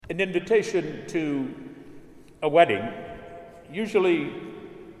An invitation to a wedding usually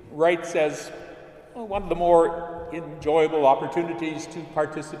writes as one of the more enjoyable opportunities to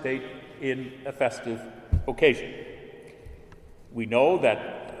participate in a festive occasion. We know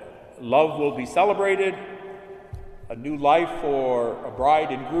that love will be celebrated, a new life for a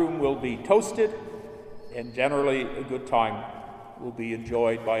bride and groom will be toasted, and generally a good time will be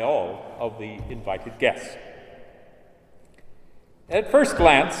enjoyed by all of the invited guests. At first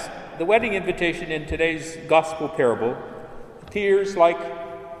glance, the wedding invitation in today's gospel parable appears like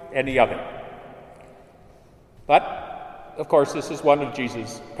any other. But, of course, this is one of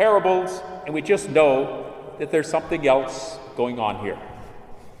Jesus' parables, and we just know that there's something else going on here.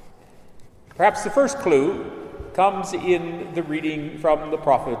 Perhaps the first clue comes in the reading from the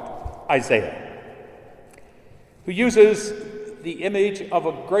prophet Isaiah, who uses the image of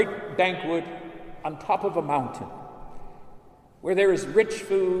a great banquet on top of a mountain, where there is rich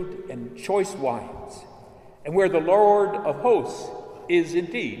food and choice wines, and where the Lord of hosts is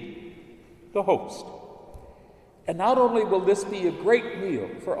indeed the host. And not only will this be a great meal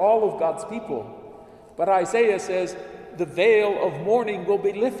for all of God's people, but Isaiah says the veil of mourning will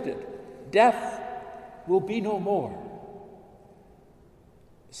be lifted. Death will be no more.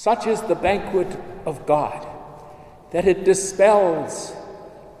 Such is the banquet of God, that it dispels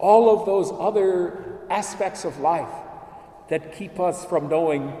all of those other aspects of life that keep us from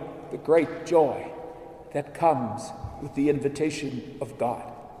knowing the great joy that comes with the invitation of God.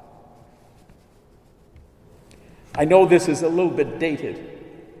 I know this is a little bit dated,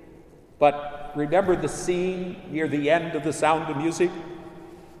 but remember the scene near the end of The Sound of Music?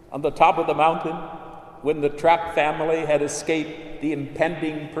 On the top of the mountain, when the Trapp family had escaped the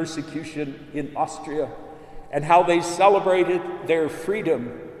impending persecution in Austria, and how they celebrated their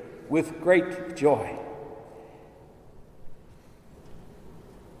freedom with great joy.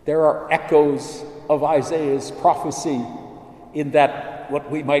 There are echoes of Isaiah's prophecy in that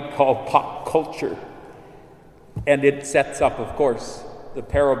what we might call pop culture. And it sets up, of course, the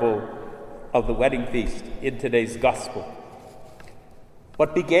parable of the wedding feast in today's gospel.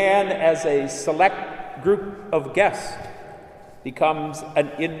 What began as a select group of guests becomes an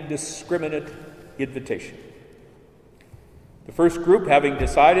indiscriminate invitation. The first group, having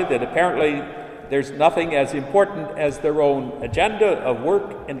decided that apparently there's nothing as important as their own agenda of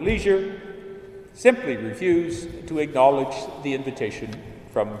work and leisure, simply refuse to acknowledge the invitation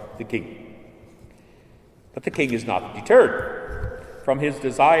from the king. But the king is not deterred from his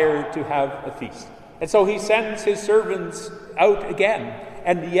desire to have a feast. And so he sends his servants out again,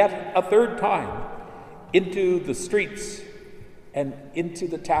 and yet a third time, into the streets and into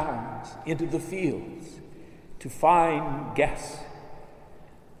the towns, into the fields, to find guests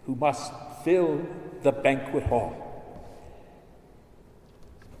who must fill the banquet hall.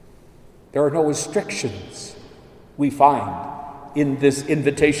 There are no restrictions we find in this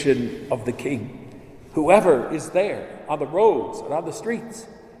invitation of the king. Whoever is there on the roads and on the streets,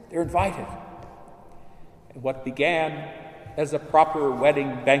 they're invited. And what began as a proper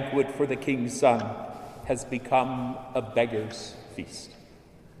wedding banquet for the king's son has become a beggar's feast.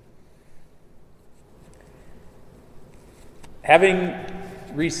 Having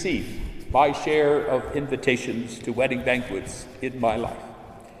received my share of invitations to wedding banquets in my life,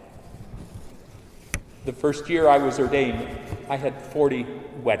 the first year I was ordained, I had 40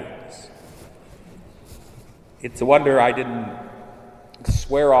 weddings. It's a wonder I didn't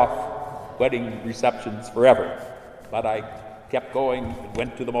swear off wedding receptions forever, but I kept going and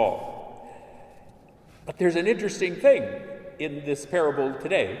went to them all. But there's an interesting thing in this parable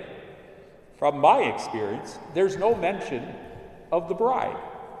today. From my experience, there's no mention of the bride.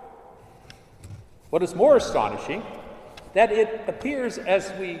 What is more astonishing, that it appears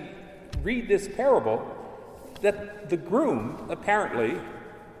as we read this parable that the groom apparently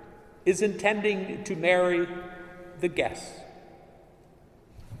is intending to marry the guests.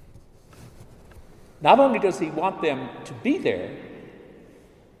 Not only does he want them to be there,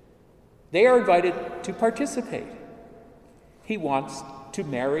 they are invited to participate. He wants to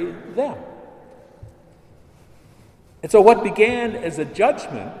marry them. And so what began as a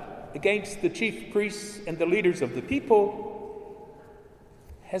judgment against the chief priests and the leaders of the people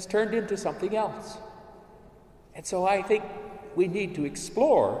has turned into something else. And so I think we need to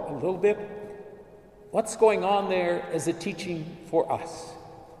explore a little bit what's going on there as a teaching for us.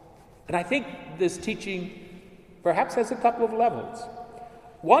 And I think this teaching perhaps has a couple of levels.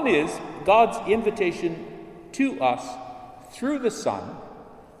 One is God's invitation to us through the Son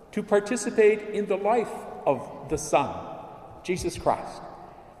to participate in the life of the Son, Jesus Christ,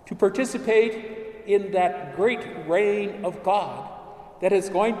 to participate in that great reign of God that is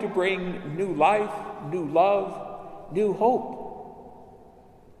going to bring new life, new love, new hope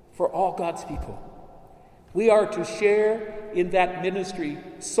for all God's people. We are to share in that ministry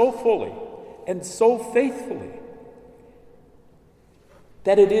so fully and so faithfully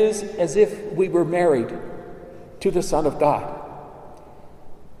that it is as if we were married to the Son of God.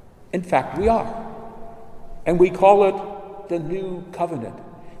 In fact, we are. And we call it the New Covenant.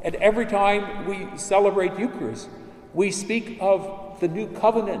 And every time we celebrate Eucharist, we speak of the New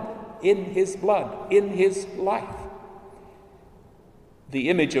Covenant in His blood, in His life. The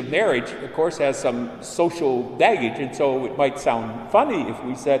image of marriage, of course, has some social baggage, and so it might sound funny if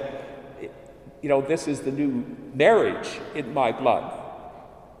we said, this is the new marriage in my blood.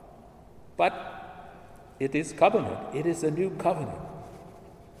 But it is covenant. It is a new covenant.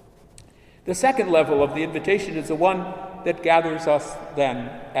 The second level of the invitation is the one that gathers us then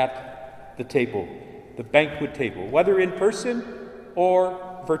at the table, the banquet table, whether in person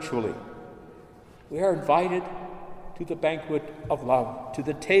or virtually. We are invited to the banquet of love, to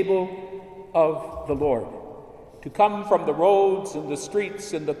the table of the Lord, to come from the roads and the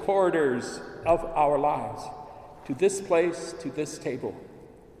streets and the corridors of our lives to this place, to this table.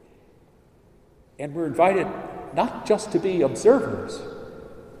 And we're invited not just to be observers,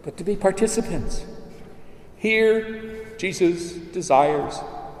 but to be participants. Here, Jesus desires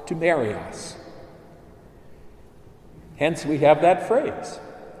to marry us. Hence, we have that phrase,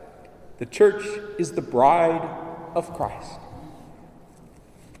 the church is the bride of Christ.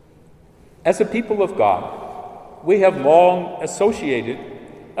 As a people of God, we have long associated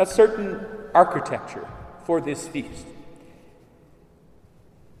a certain architecture for this feast.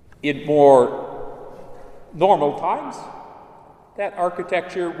 In more normal times, that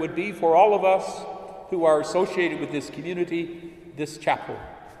architecture would be for all of us who are associated with this community, this chapel.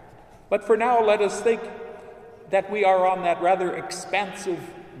 But for now, let us think that we are on that rather expansive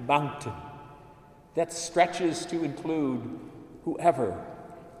mountain that stretches to include whoever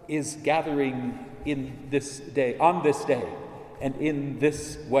is gathering in this day, on this day, and in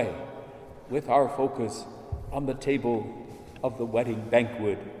this way, with our focus on the table of the wedding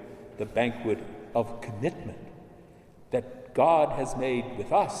banquet, the banquet of commitment that God has made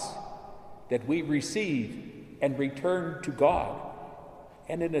with us, that we receive and return to God,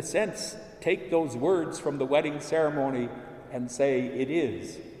 and in a sense, take those words from the wedding ceremony and say, it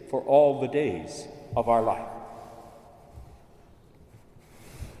is for all the days of our life.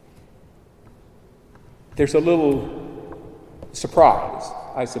 There's a little surprise,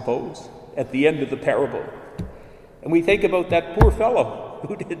 I suppose, at the end of the parable. And we think about that poor fellow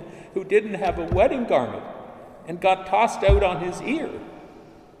who didn't have a wedding garment and got tossed out on his ear.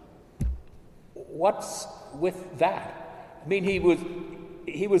 What's with that? I mean,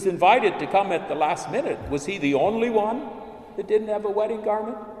 he was invited to come at the last minute. Was he the only one that didn't have a wedding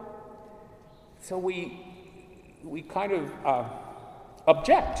garment? So we kind of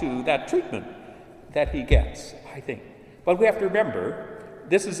object to that treatment that he gets, I think. But we have to remember,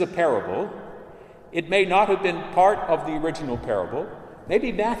 this is a parable. It may not have been part of the original parable.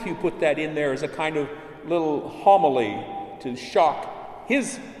 Maybe Matthew put that in there as a kind of little homily to shock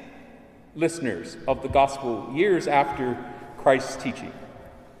his listeners of the gospel years after Christ's teaching.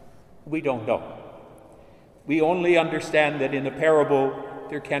 We don't know. We only understand that in a parable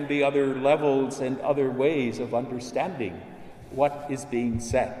there can be other levels and other ways of understanding what is being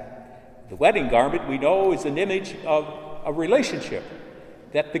said. The wedding garment, we know, is an image of a relationship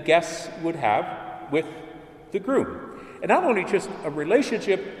that the guests would have with the groom. And not only just a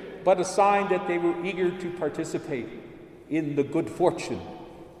relationship, but a sign that they were eager to participate in the good fortune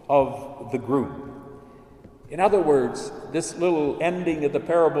of the groom. In other words, this little ending of the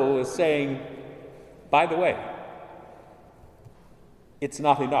parable is saying, by the way, it's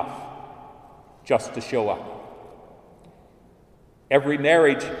not enough just to show up. Every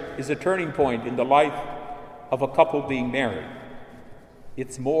marriage is a turning point in the life of a couple being married.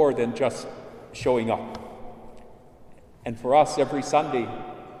 It's more than just showing up. And for us, every Sunday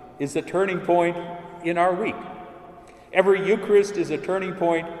is a turning point in our week. Every Eucharist is a turning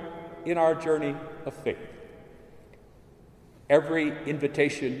point in our journey of faith. Every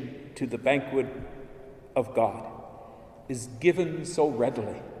invitation to the banquet of God is given so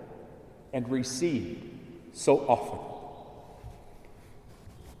readily and received so often.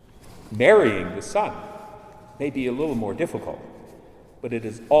 Marrying the Son may be a little more difficult, but it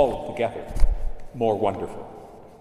is altogether more wonderful.